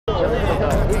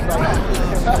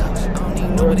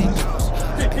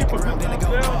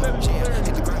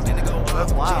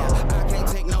That's wild.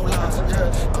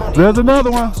 There's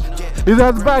another one. He's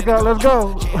at the back out. Let's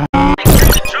go.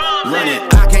 Run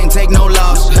it. I can't take no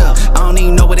loss. I don't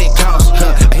even know what it costs.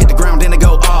 I hit the ground, then it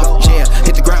go off. Yeah,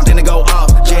 hit the ground, then it go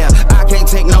off. Yeah, I can't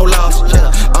take no loss.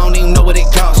 I don't even know what it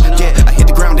costs. Yeah, I hit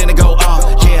the ground, then it go off.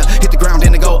 Yeah, hit the ground,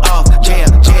 then it go off. Yeah,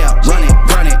 yeah, run it,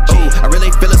 run it. Ooh, I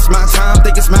really feel it's my time.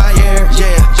 Think it's my year.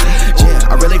 Yeah,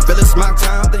 yeah, I really feel it's my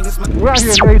time. Think it's my. We're out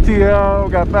here in ATL.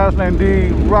 Got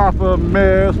s1krrafa,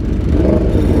 Mezz.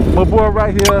 My boy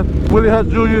right here, Willie Hut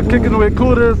Jr. kicking with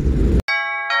Cooters.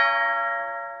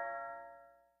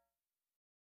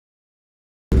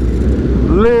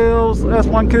 Lils,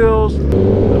 s1klils.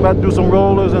 About to do some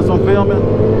rollers and some filming.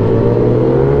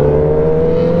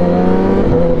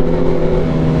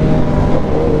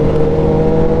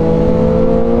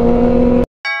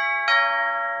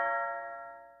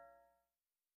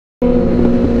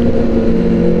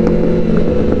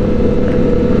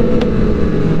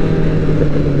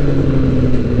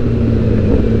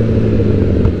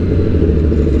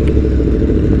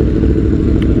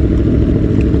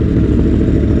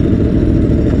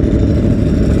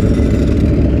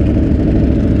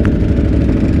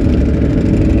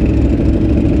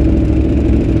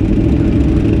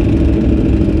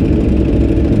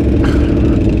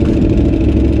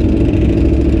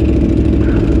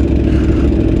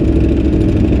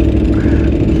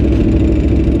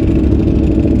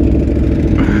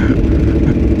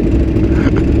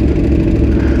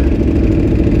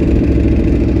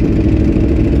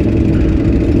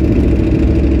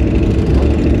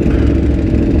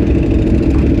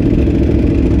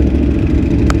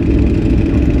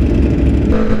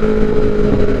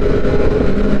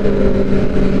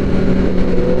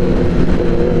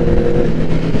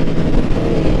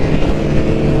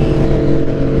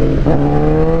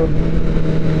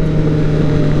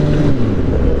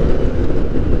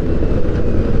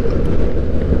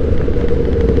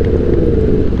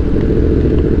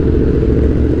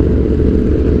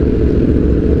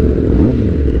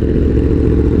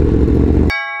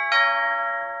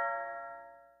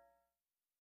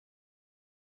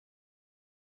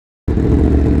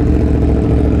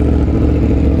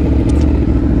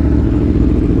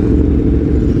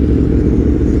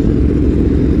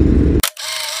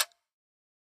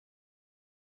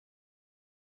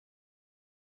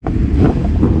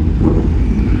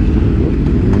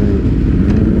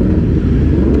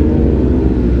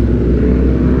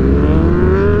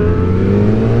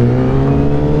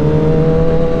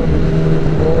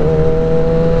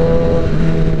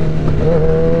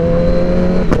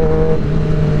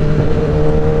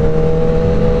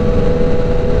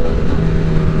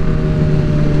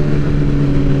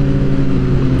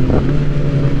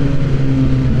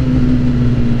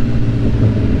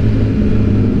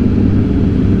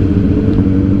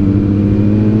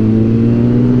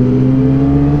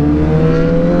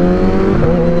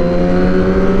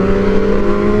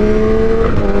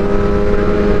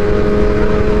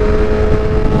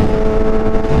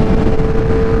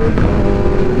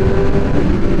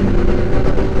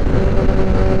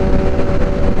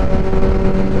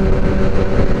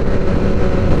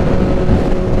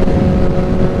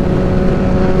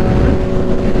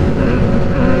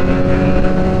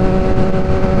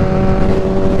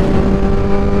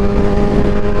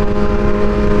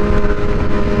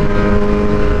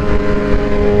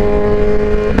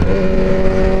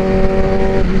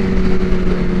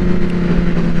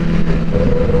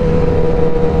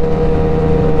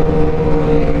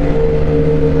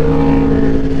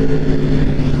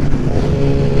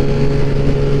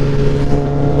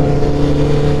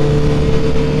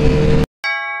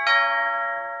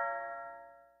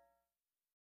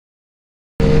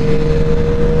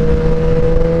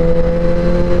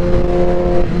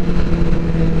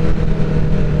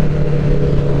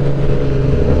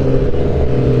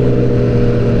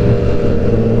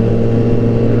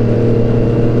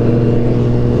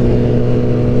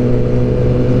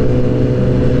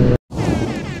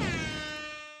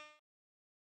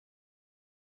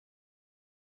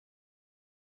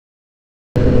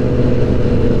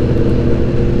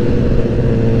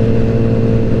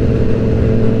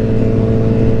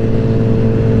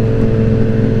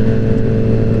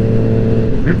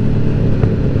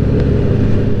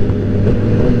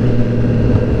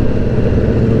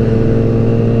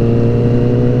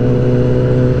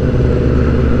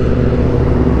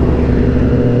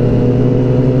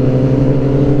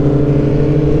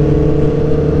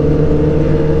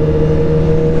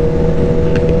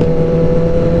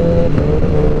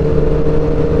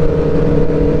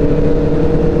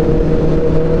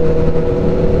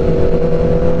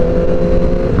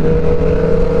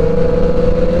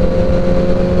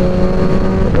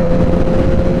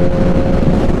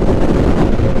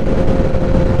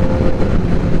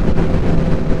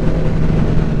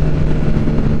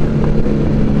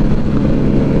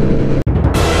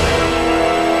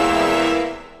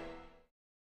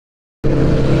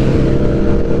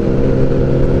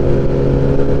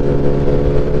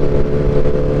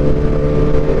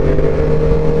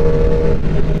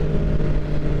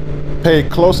 pay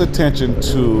close attention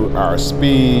to our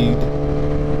speed,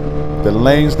 the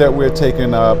lanes that we're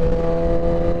taking up.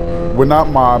 We're not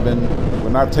mobbing,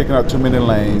 we're not taking up too many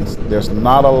lanes. There's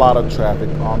not a lot of traffic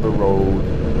on the road.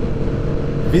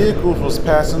 Vehicles was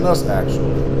passing us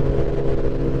actually.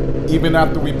 Even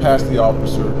after we passed the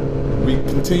officer, we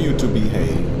continue to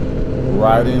behave,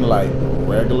 riding like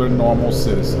regular normal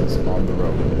citizens on the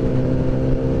road.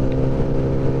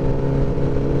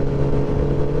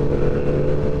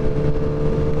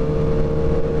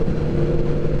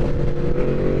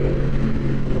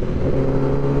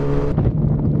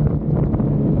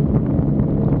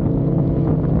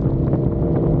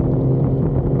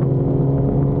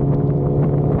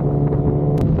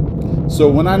 So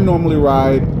when I normally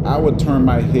ride, I would turn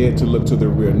my head to look to the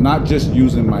rear, not just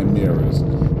using my mirrors,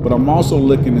 but I'm also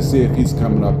looking to see if he's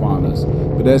coming up on us.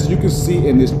 But as you can see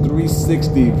in this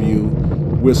 360 view,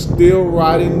 we're still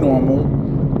riding normal.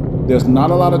 There's not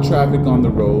a lot of traffic on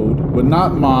the road. We're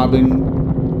not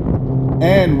mobbing,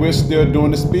 and we're still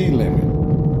doing the speed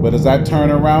limit. But as I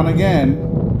turn around again,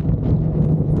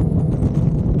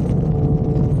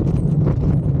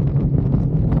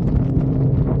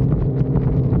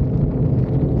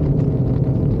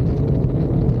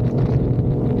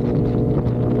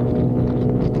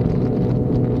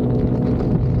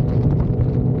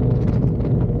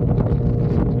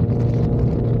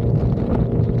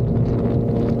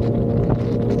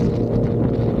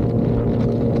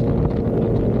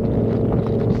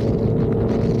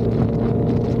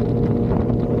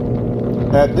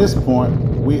 at this point,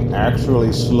 we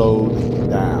actually slowed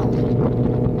down.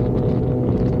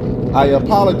 I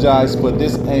apologize for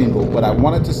this angle, but I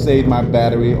wanted to save my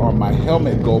battery on my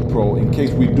helmet GoPro in case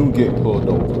we do get pulled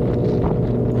over,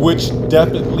 which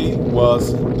definitely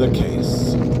was the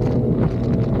case.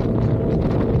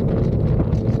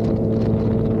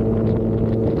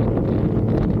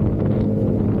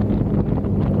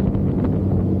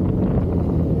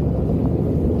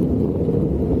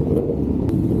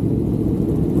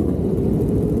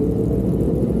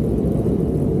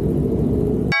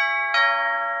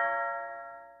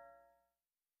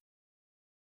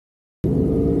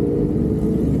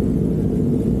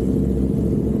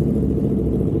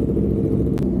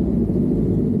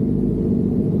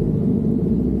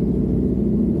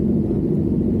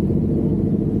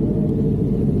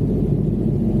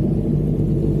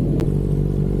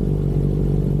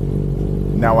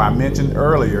 Now, I mentioned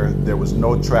earlier there was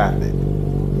no traffic.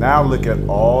 Now look at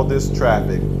all this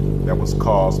traffic that was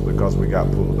caused because we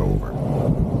got pulled over.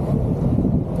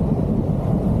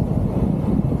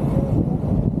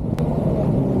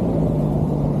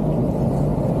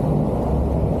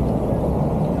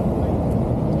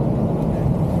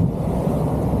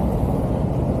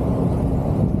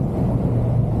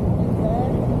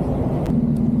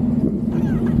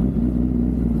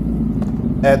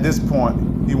 At this point,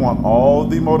 he wants all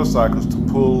the motorcycles to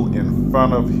pull in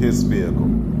front of his vehicle.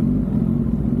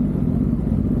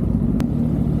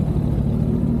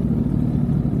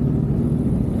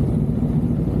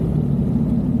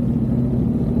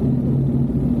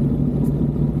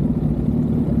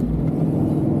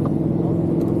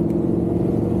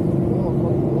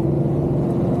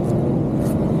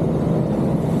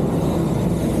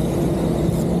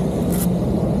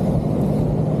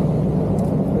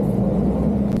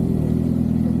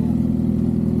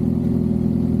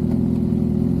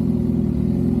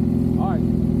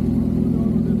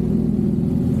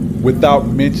 Without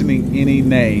mentioning any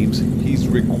names, he's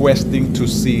requesting to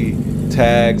see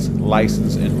tags,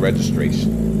 license, and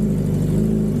registration.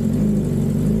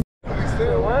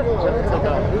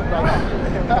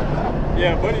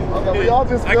 Yeah, buddy. We all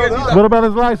just What about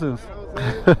his license?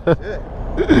 Let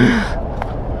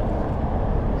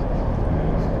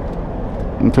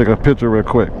me take a picture real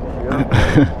quick.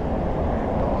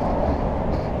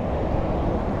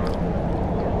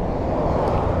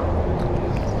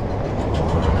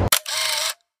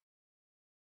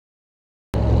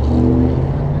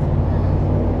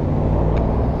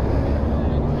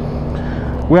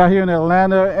 We're out here in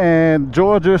Atlanta, and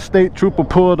Georgia State Trooper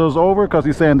pulled us over because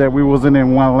he's saying that we wasn't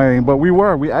in one lane, but we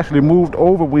actually moved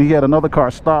over when he had another car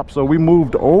stopped, so we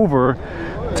moved over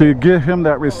to give him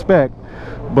that respect.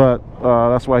 But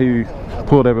that's why he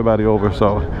pulled everybody over.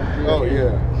 So oh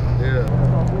yeah, yeah.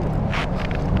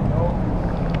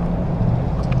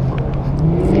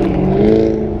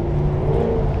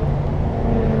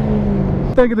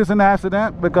 Thinking it's an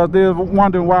accident because they're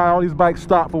wondering why all these bikes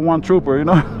stop for one trooper, you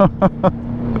know.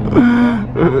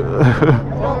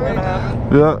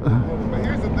 Yeah. But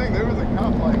here's the thing, there was a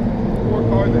cop like 4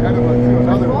 cars ahead of us to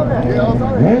another one.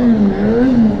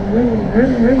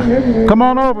 Yeah, Come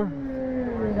on over.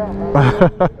 He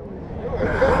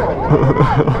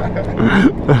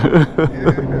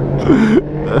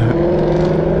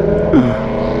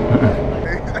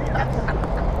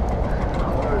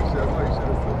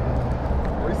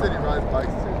said he rides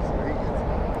bikes too, so he gets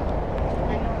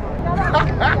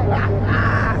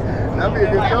that'd be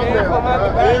a good thumbnail.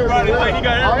 Everybody, like, he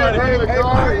got everybody. In the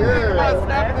car, yeah.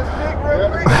 Snapping his stick real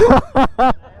quick.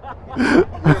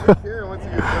 Yeah, once you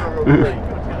get done real quick.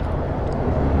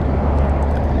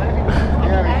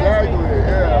 Yeah, exactly,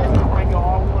 yeah.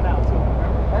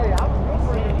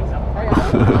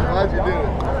 Glad you did it.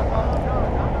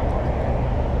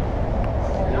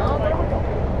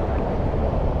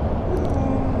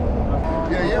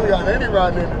 Yeah, you ain't got any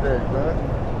riding in today, man.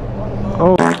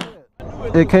 Oh,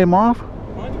 it came off?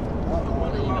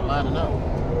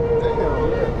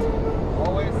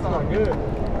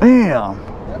 Damn.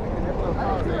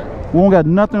 We don't got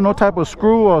nothing, no type of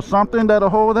screw or something that'll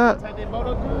hold that?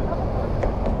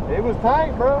 It was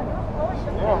tight, bro.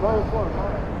 Yeah, that was fun.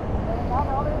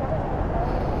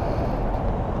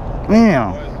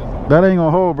 Damn. That ain't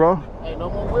gonna hold, bro. Hey, no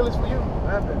more wheelies for you. What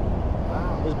happened?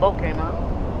 His boat came out.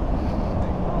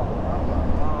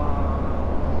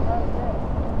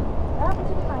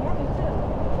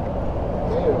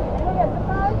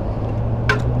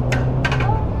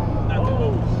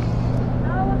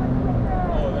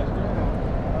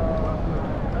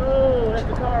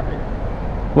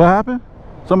 What happened?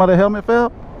 Somebody's helmet fell?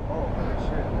 Oh,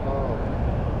 shit.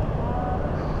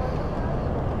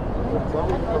 Tell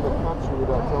me you're gonna punch you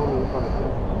without telling me you're gonna punch you.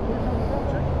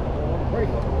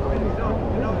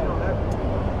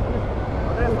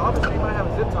 Obviously, you might have a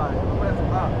zip tie. I'm gonna have to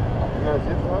pop. You got a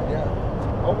zip tie?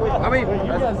 Yeah. Oh, wait. I mean, you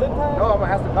got a zip tie? No, I'm gonna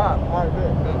have to pop. All right,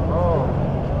 good. Oh.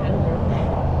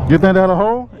 You think that'll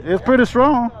hold? It's pretty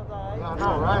strong.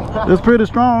 No, right? It's pretty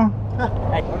strong.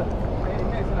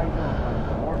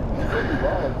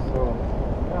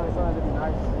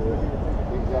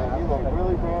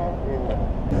 Really bad.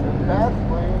 That's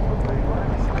playing for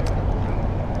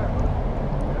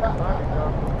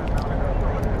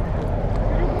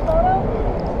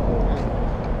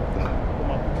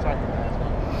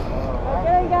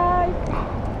Okay, guys.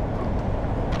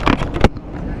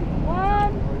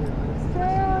 1, 2.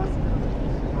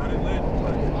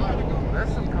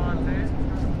 That's some content.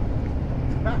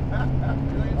 I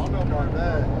don't know about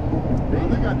that. I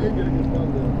think I did get a good one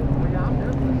there. Yeah, I'm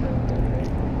definitely saying.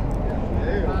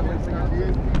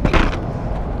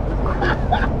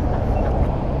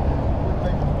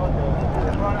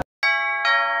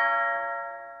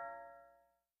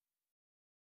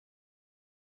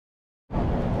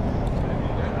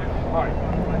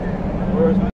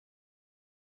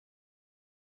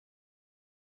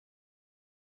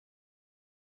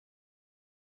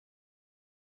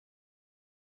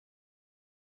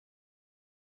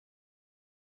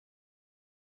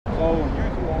 So you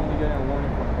two only get a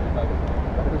warning from me, like,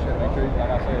 make sure,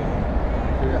 like I said,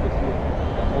 make sure you can see it.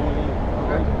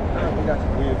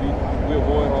 We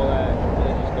avoid all that.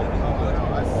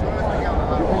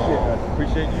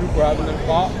 Appreciate you for having them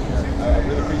stop. I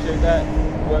really appreciate that.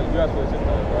 Well, you guys for the zip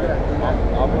ties, right?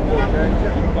 I'll move over there. You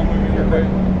can come with me real quick,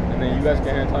 and then you guys can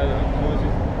hand tie them. As soon as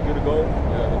you get a go,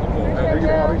 yeah, let them go.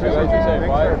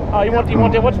 Oh, you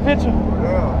want that? What's the picture?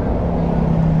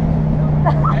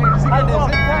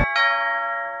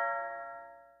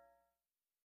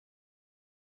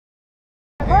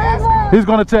 He's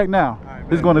gonna check now.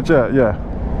 He's gonna check, yeah. I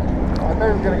thought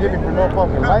he was gonna give me for no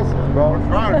fucking license, bro.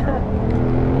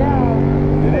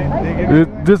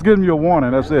 Just giving you a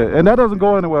warning, that's it. And that doesn't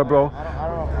go anywhere, bro. I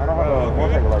don't have a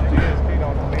motorcycle like GSP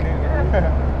don't be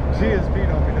GSP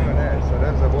don't be doing that, so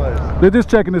that's what it was. They're just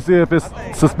checking to see if it's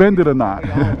suspended or not.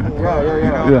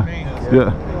 Yeah.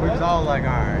 We was all like,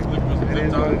 alright. It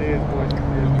is what it is, boys.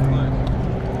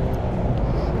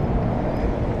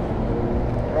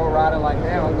 Riding like,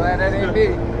 damn, I'm glad that ain't me.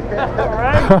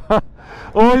 Right?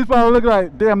 Oh, he's probably looking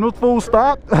like, damn, those fools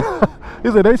stopped. He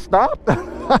said, they stopped?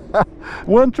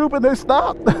 One troop and they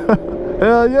stopped?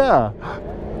 Hell yeah.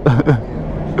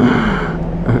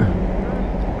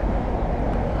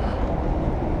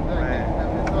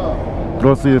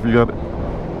 Go see if you got it.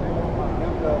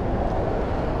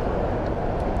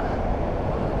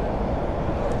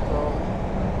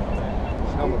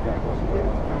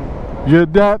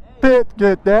 Get that pick,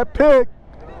 get that pick.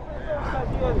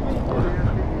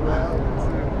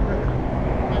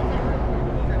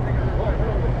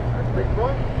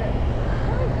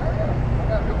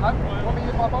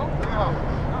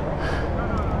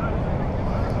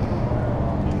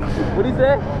 What'd he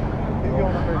say?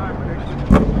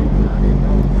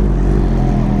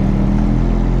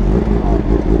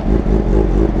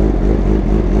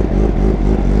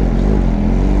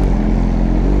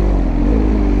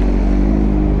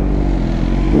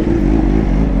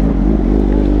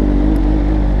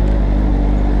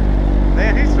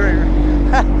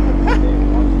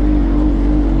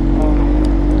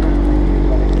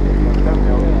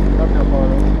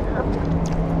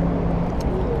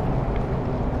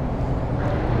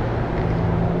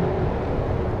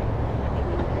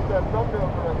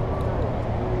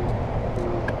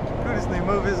 he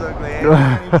move his ugly ass. You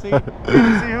can't even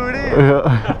see who it is.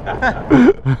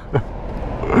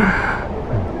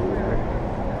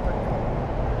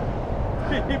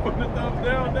 He put the thumbs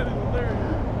down. That is hilarious.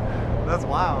 That's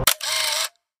wild.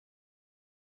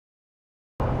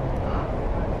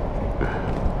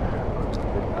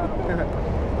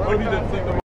 What if he just took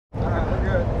the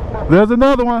There's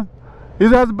another one. He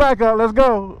has his back up. Let's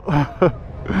go.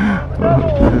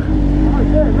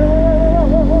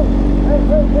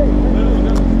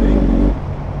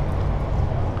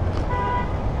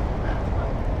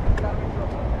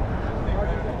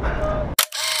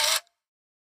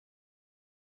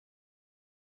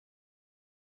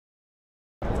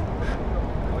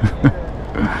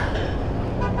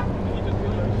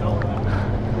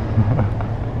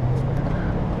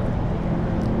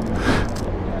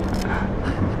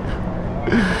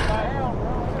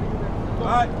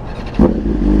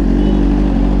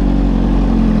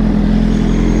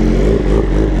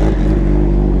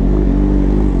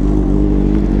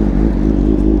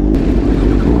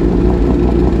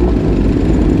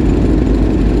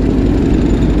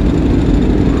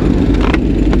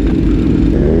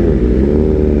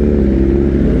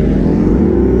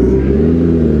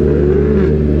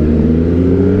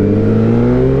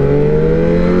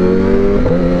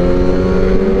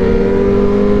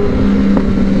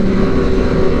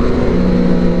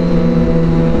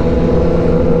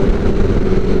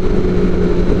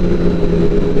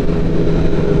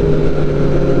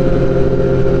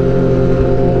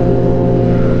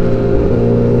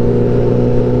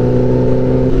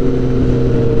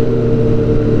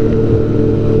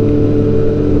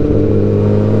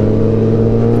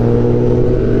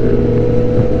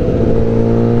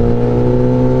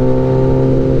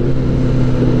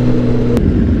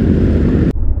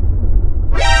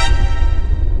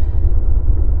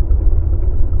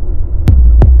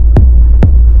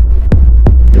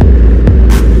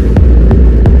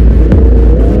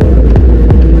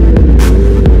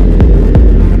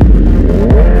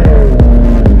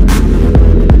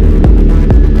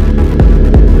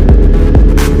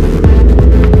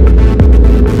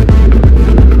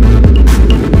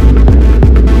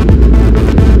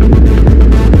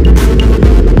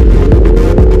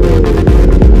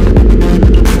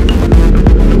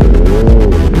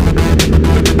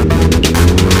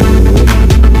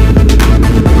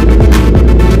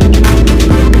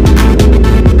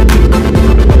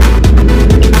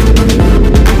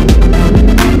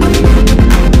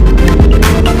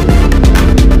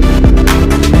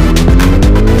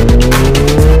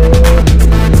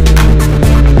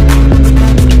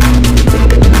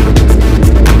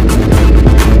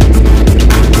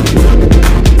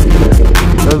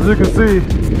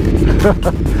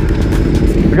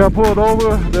 We got pulled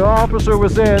over. The officer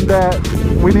was saying that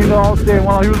we need to all stay in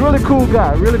one lane. He was a really cool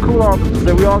guy, really cool officer.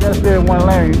 Said we all got to stay in one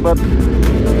lane. But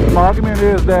my argument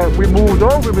is that we moved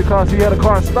over because he had a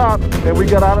car stopped and we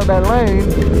got out of that lane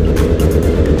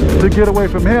to get away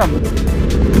from him.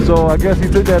 So I guess he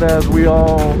took that as we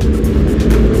all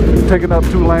taking up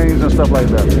 2 lanes and stuff like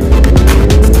that.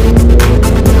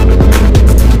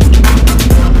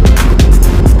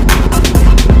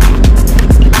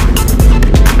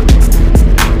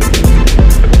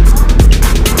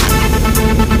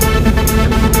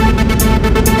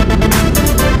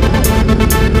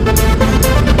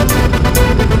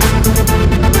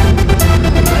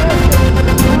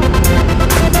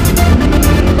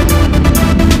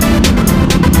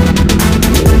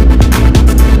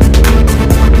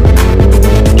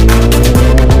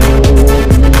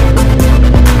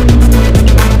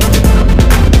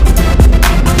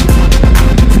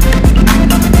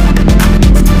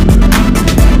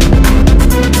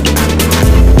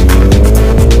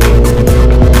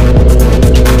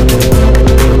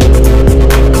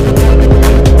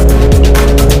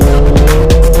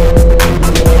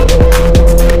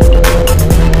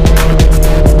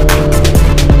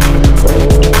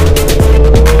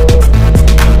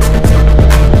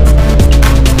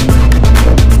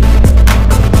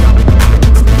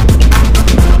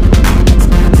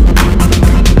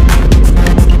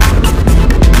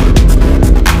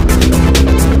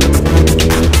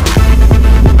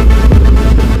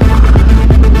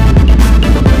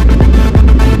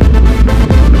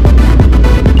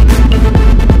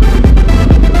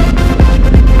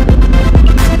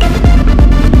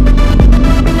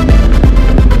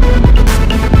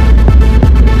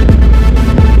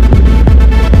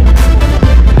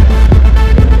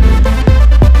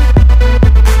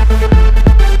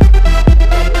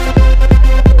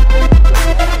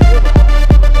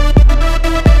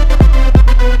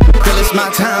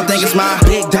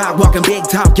 Big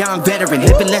talk, young veteran,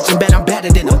 living legend, bet I'm better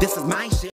than him. This is mindset.